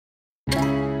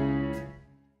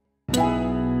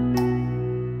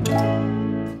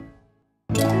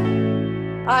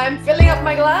I'm filling up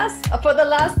my glass for the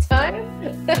last time.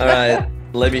 All right,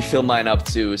 let me fill mine up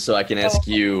too, so I can ask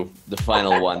you the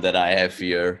final one that I have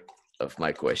here of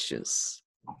my questions.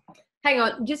 Hang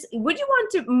on, just would you want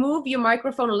to move your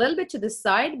microphone a little bit to the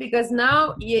side, because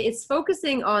now it's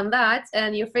focusing on that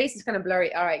and your face is kind of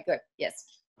blurry. All right, good.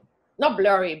 Yes, not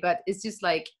blurry, but it's just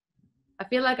like I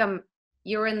feel like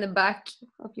you're in the back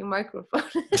of your microphone.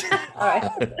 All right.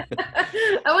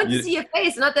 I want to see your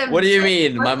face, not the. What do you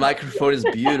mean? My microphone is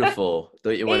beautiful.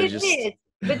 Don't you want to just? It is,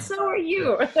 but so are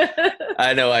you.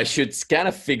 I know. I should kind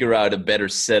of figure out a better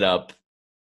setup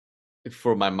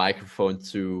for my microphone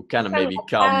to kind of maybe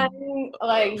come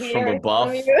like from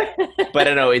above. But I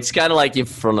don't know. It's kind of like in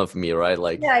front of me, right?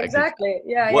 Like yeah, exactly.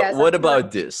 What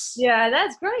about this? Yeah,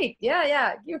 that's great.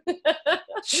 Yeah.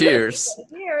 Cheers.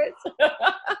 Cheers.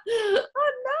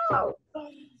 Oh no.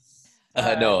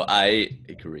 No, I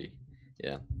agree.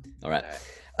 Yeah. All right.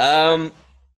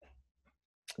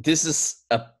 This is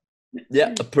a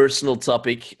personal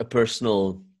topic, a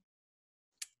personal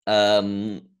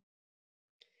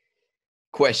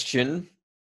question.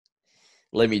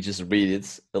 Let me just read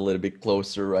it a little bit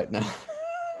closer right now.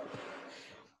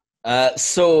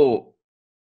 All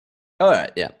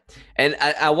right, yeah. And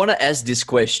I want to ask this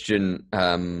question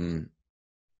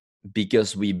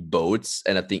because we both,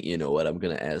 and I think you know what I'm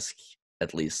going to ask,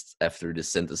 at least after this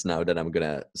sentence now that I'm going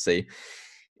to say.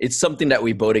 It's something that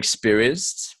we both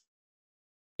experienced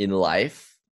in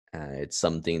life. It's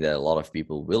something that a lot of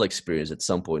people will experience at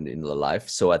some point in their life.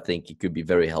 So I think it could be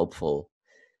very helpful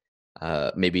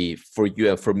maybe for you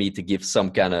and for me to give some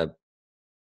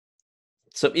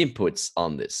inputs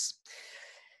on this.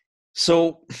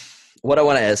 So what I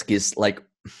want to ask is, like,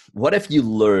 what have you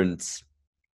learned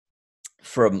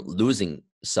from losing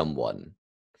someone?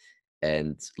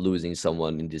 And losing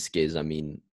someone in this case, I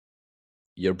mean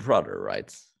your brother,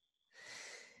 right?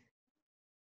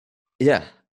 Yeah,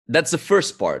 that's the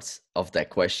first part of that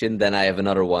question. Then I have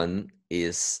another one,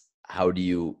 is how do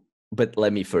you, but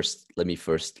let me first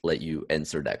let you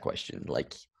answer that question.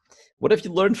 Like, what have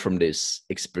you learned from this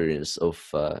experience of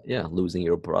losing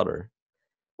your brother?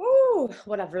 Ooh,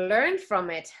 what I've learned from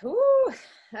it. Ooh,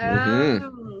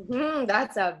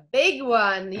 that's a big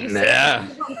one. You said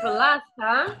big one for last,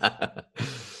 huh?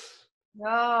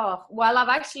 Oh, well, I've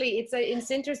actually, it's an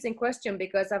interesting question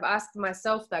because I've asked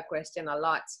myself that question a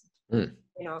lot. You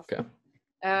know, okay.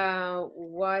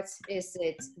 What is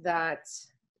it that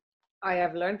I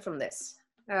have learned from this,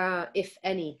 if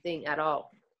anything at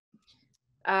all?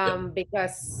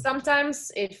 Because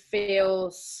sometimes it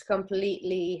feels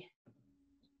completely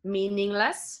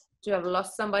meaningless to have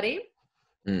lost somebody.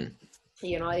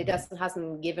 You know, it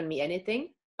hasn't given me anything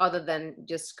other than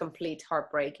just complete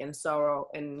heartbreak and sorrow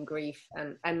and grief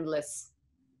and endless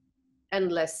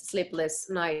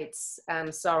sleepless nights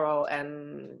and sorrow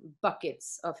and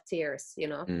buckets of tears, you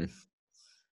know.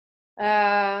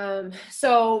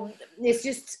 So it's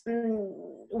just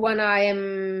when I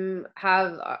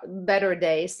have better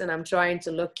days and I'm trying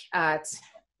to look at,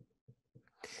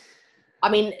 I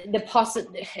mean, the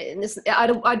positive.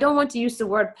 I don't want to use the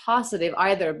word positive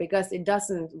either because it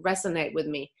doesn't resonate with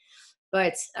me.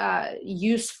 But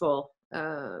useful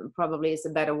probably is a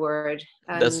better word.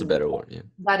 And that's a better word. Yeah.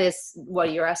 That is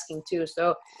what you're asking too.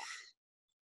 So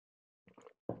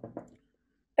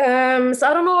I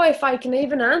don't know if I can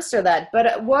even answer that.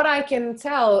 But what I can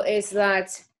tell is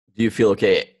that. Do you feel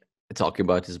okay talking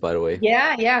about this? By the way.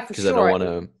 Yeah, for sure. Because I don't want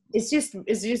to. It's just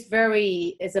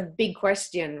very, it's a big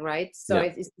question, right? So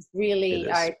it's really,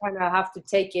 I kind of have to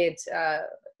take it,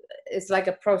 it's like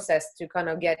a process to kind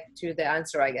of get to the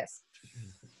answer, I guess.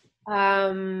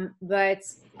 But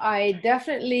I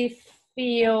definitely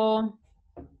feel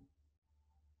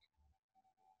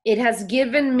it has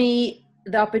given me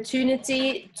the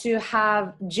opportunity to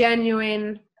have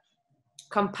genuine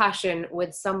compassion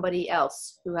with somebody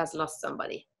else who has lost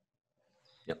somebody.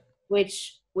 Yep.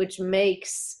 Which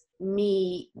makes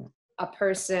me a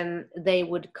person they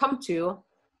would come to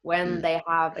when they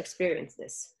have experienced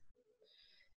this,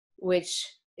 which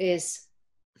is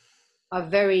a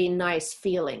very nice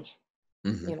feeling,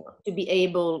 you know, to be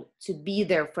able to be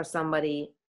there for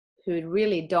somebody who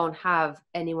really don't have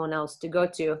anyone else to go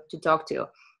to talk to,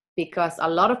 because a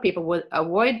lot of people would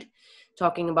avoid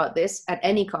talking about this at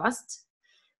any cost,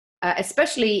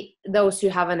 especially those who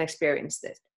haven't experienced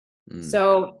it.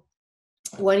 So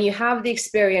when you have the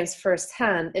experience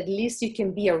firsthand, at least you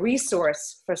can be a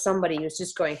resource for somebody who's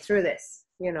just going through this,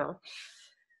 you know.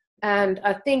 And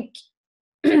I think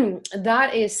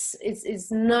that is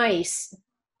nice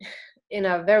in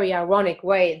a very ironic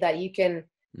way that you can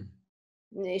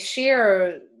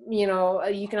share, you know,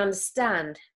 you can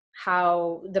understand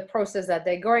how the process that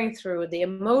they're going through, the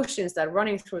emotions that are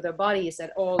running through their bodies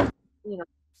at all,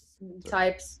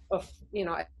 types of,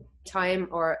 time,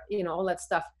 or, all that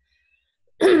stuff.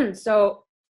 So,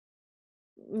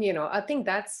 I think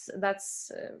this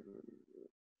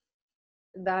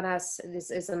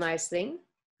is a nice thing.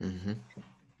 Mm-hmm.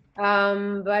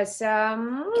 But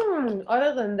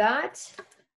other than that,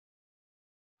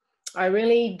 I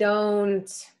really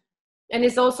don't. And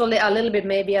it's also a little bit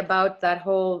maybe about that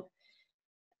whole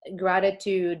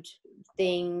gratitude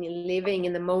thing, living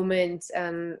in the moment,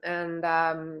 and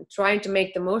trying to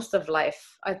make the most of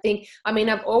life. I've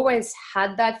always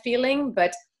had that feeling,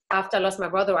 but after I lost my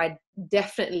brother, I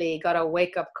definitely got a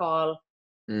wake-up call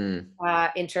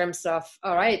in terms of,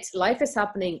 all right, life is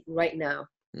happening right now.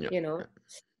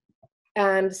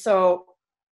 And so,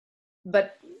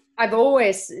 but I've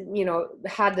always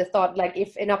had the thought, like,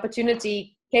 if an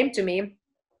opportunity came to me,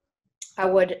 I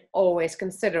would always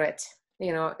consider it.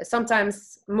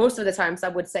 Sometimes, most of the times I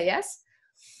would say yes,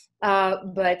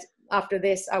 but after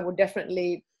this I would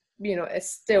definitely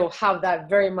still have that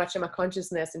very much in my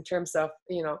consciousness, in terms of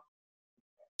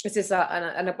this is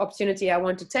an opportunity I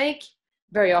want to take.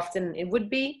 Very often it would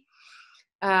be,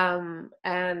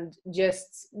 and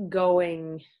just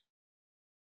going,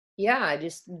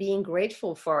 just being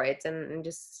grateful for it, and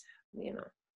just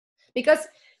because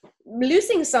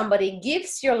losing somebody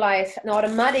gives your life an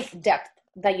automatic depth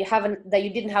that you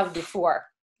didn't have before.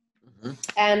 Mm-hmm.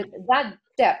 And that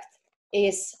depth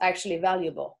is actually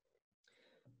valuable.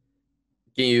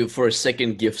 Can you for a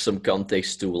second give some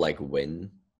context to like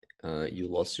when you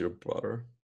lost your brother?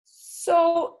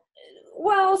 So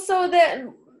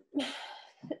then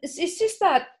it's just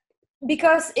that,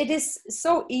 because it is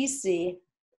so easy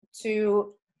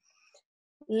to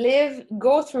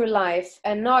go through life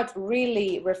and not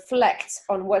really reflect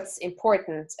on what's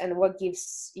important and what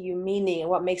gives you meaning and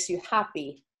what makes you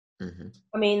happy.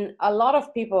 Mm-hmm. A lot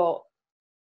of people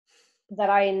that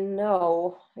I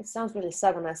know, it sounds really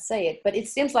sad when I say it, but it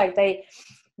seems like they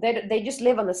just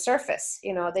live on the surface.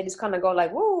 They just kind of go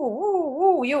like, woo, woo,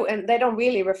 woo, you, and they don't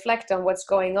really reflect on what's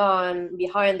going on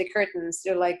behind the curtains,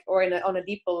 or on a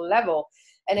deeper level.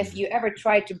 And if you ever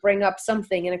try to bring up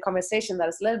something in a conversation that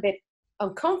is a little bit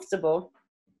uncomfortable,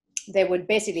 they would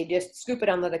basically just scoop it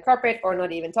under the carpet or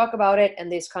not even talk about it,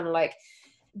 and they just kind of like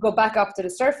go back up to the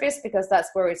surface because that's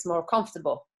where it's more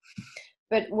comfortable.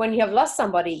 But when you have lost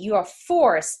somebody, you are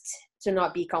forced to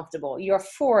not be comfortable. You're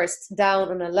forced down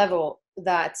on a level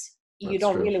that you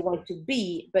don't really want to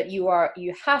be, but you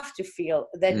have to feel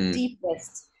the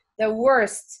deepest, the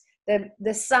worst,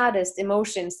 the saddest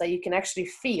emotions that you can actually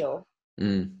feel.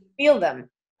 Feel them.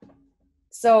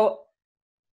 So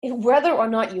whether or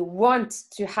not you want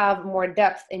to have more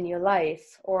depth in your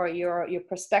life or your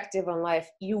perspective on life,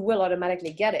 you will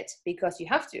automatically get it because you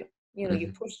have to.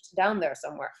 You're pushed down there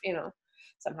somewhere,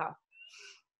 somehow.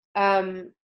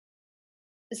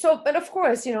 So, but of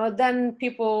course, then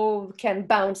people can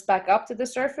bounce back up to the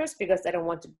surface because they don't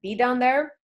want to be down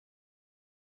there.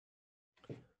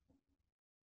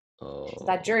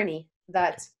 That journey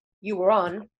that you were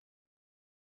on.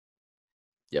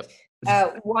 Yep.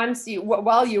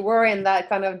 While you were in that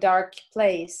kind of dark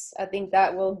place, I think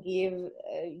that will give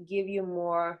you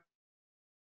more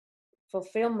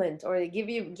fulfillment, or give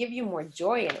you more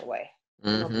joy in a way.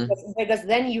 Because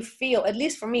then you feel, at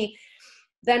least for me,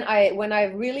 then when I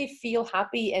really feel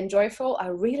happy and joyful, I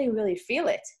really, really feel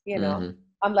it.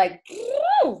 I'm like,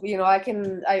 I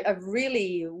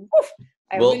really,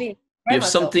 really. You have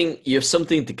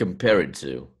something to compare it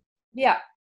to. Yeah.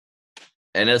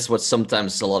 And that's what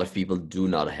sometimes a lot of people do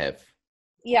not have.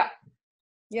 Yeah.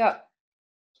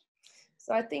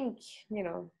 So I think,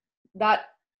 that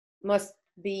must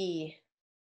be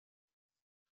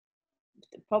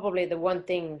probably one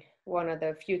of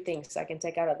the few things I can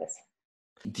take out of this.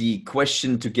 The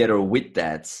question together with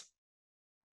that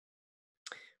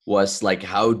was like,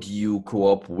 how do you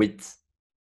cope with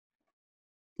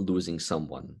losing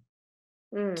someone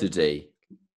today?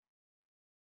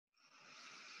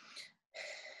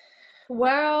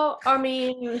 Well,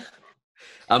 I'm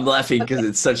laughing because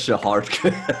it's such a hard it's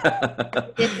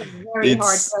a very hard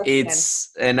question.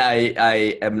 And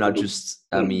I am not just,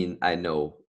 I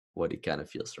know what it kind of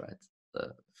feels, right?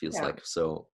 Feels like,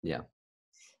 so yeah.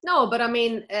 No, but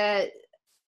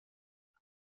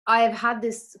I've had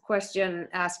this question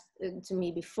asked to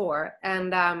me before,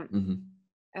 and what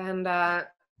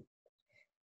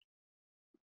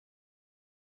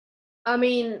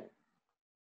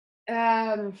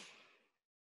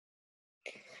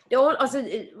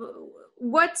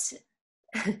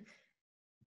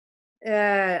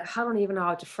I don't even know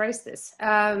how to phrase this.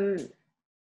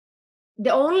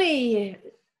 the only,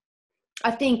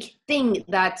 I think, thing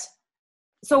that,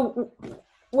 so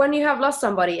when you have lost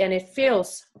somebody and it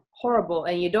feels horrible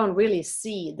and you don't really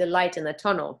see the light in the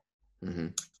tunnel,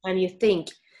 and you think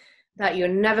that you're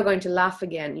never going to laugh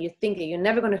again, you think that you're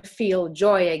never going to feel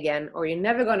joy again, or you're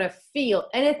never going to feel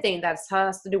anything that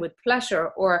has to do with pleasure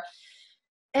or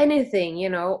anything, you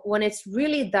know, when it's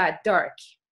really that dark.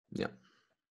 Yeah.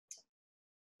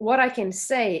 What I can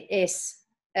say is,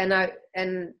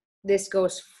 and this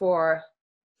goes for,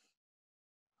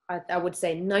 I would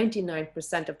say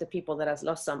 99% of the people that has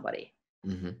lost somebody,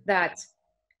 that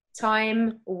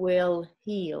time will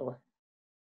heal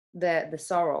the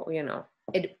sorrow, you know.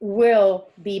 It will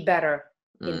be better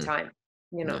in time,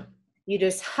 you know. You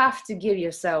just have to give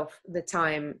yourself the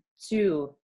time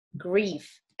to grieve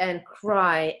and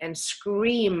cry and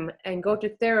scream and go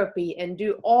to therapy and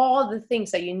do all the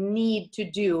things that you need to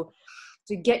do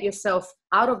to get yourself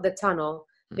out of the tunnel,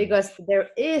 because there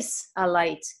is a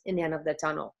light in the end of the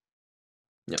tunnel.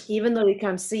 Yeah. Even though you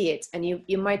can't see it, and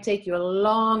you might take you a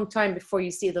long time before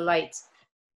you see the light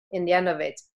in the end of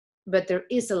it, but there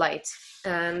is a light.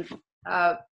 And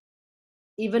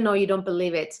even though you don't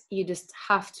believe it, you just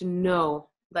have to know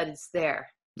that it's there,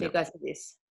 because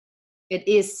it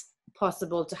is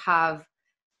possible to have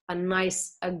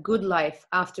a good life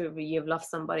after you've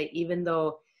lost somebody, even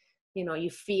though, you know, you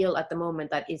feel at the moment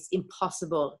that it's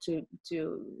impossible to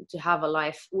have a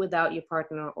life without your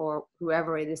partner or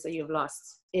whoever it is that you've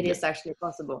lost. It is actually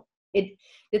possible. The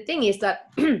thing is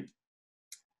that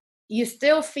you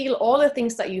still feel all the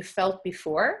things that you felt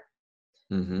before.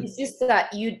 It's just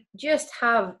that you just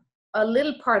have a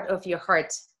little part of your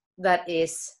heart that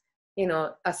is, you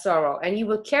know, a sorrow, and you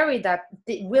will carry that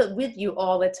with you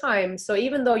all the time. So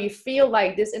even though you feel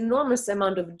like this enormous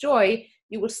amount of joy,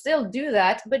 you will still do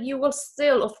that, but you will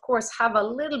still, of course, have a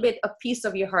little bit, a piece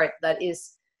of your heart that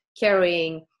is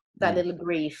carrying that little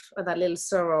grief or that little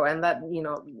sorrow, and that, you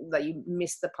know, that you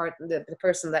miss the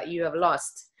person that you have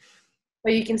lost.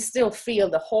 But you can still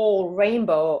feel the whole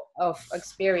rainbow of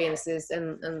experiences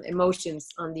and emotions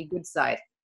on the good side.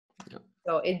 Yeah.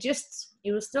 So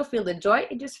you will still feel the joy.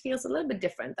 It just feels a little bit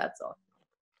different. That's all.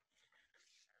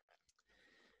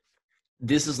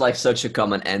 This is like such a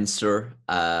common answer.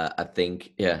 I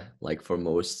think, like for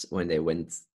most when they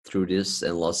went through this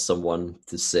and lost someone,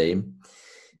 the same.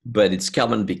 But it's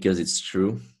common because it's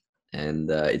true.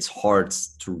 And it's hard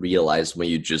to realize when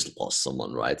you just lost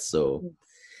someone, right? So,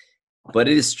 but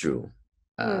it is true.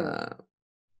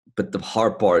 But the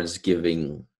hard part is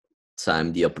giving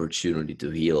time the opportunity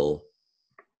to heal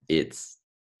it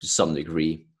to some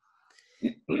degree.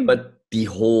 But the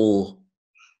whole,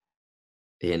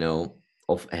 you know,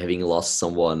 of having lost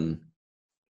someone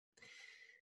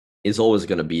is always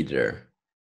going to be there.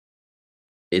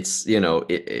 It's, you know,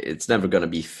 it's never going to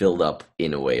be filled up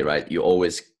in a way, right? You're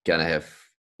always going to have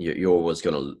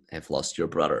lost your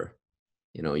brother.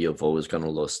 You know, you've always going to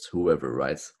lost whoever,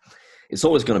 right? It's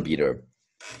always going to be there.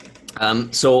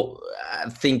 So I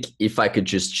think if I could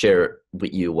just share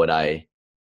with you what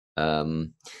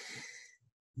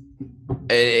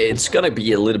it's going to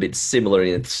be a little bit similar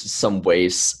in some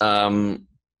ways.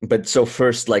 But so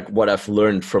first, like what I've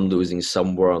learned from losing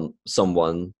someone,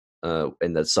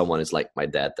 and that someone is like my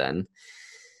dad then,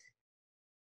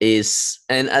 is,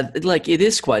 and it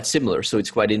is quite similar. So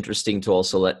it's quite interesting to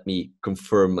also let me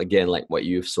confirm again, like what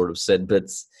you've sort of said, but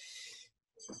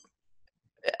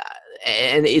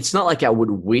and it's not like I would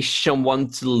wish someone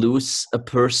to lose a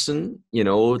person, you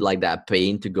know, like that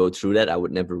pain to go through that. I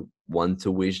would never want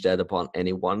to wish that upon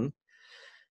anyone.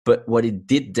 But what it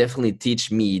did definitely teach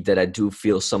me that I do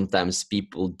feel sometimes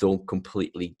people don't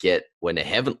completely get when they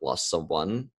haven't lost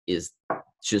someone is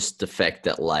just the fact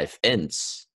that life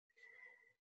ends.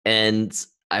 And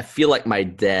I feel like my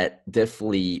dad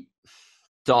definitely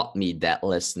taught me that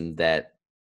lesson that,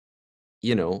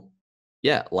 you know,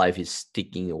 life is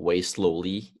ticking away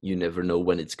slowly. You never know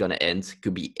when it's going to end.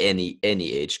 Could be any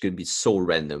age, could be so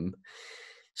random.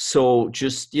 So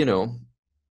just, you know,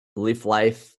 live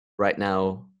life right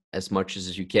now as much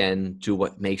as you can, do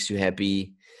what makes you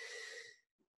happy.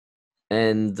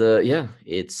 And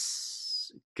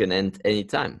it's can end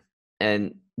anytime.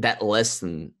 And that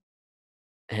lesson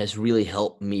has really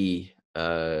helped me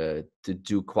to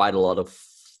do quite a lot of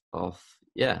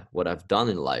what I've done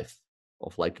in life,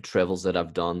 of like the travels that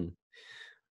I've done.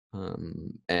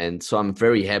 And so I'm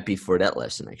very happy for that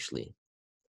lesson, actually.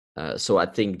 So I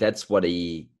think that's what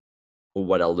I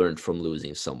learned from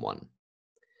losing someone.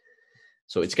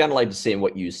 So it's kind of like the same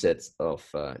what you said of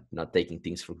not taking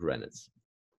things for granted.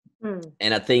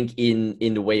 And I think in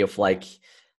the way of like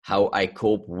how I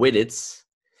cope with it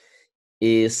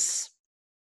is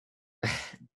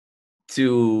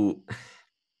to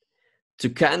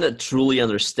kind of truly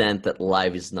understand that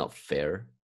life is not fair.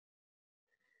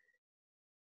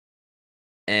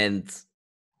 And,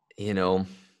 you know,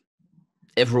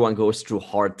 everyone goes through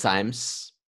hard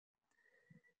times.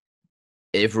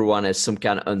 Everyone has some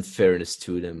kind of unfairness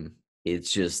to them.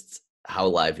 It's just how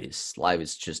life is. Life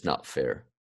is just not fair.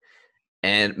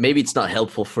 And maybe it's not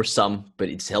helpful for some, but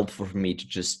it's helpful for me to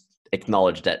just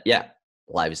acknowledge that, yeah,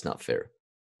 life is not fair.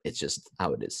 It's just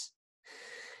how it is.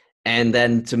 And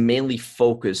then to mainly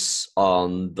focus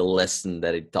on the lesson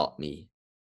that it taught me.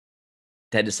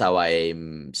 That is how I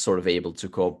am sort of able to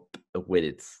cope with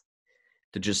it.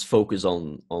 To just focus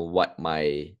on what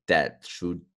my dad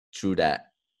through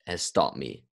that has taught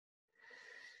me.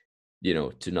 You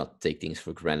know, to not take things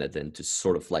for granted and to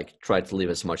sort of like try to live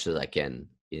as much as I can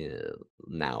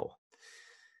now.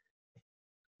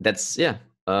 That's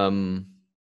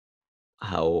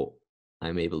how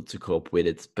I'm able to cope with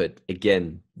it. But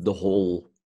again, the whole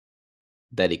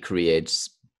that it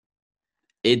creates,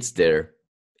 it's there.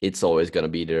 It's always gonna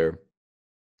be there.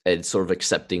 And sort of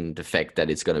accepting the fact that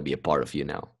it's gonna be a part of you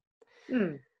now.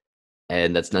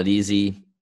 And that's not easy,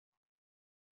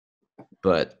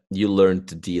 but you learn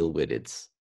to deal with it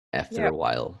after a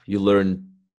while. You learn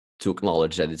to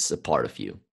acknowledge that it's a part of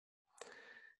you.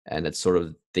 And that's sort of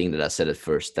the thing that I said at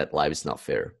first, that life is not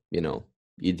fair. You know,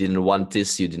 you didn't want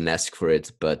this, you didn't ask for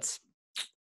it, but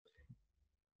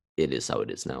it is how it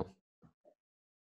is now.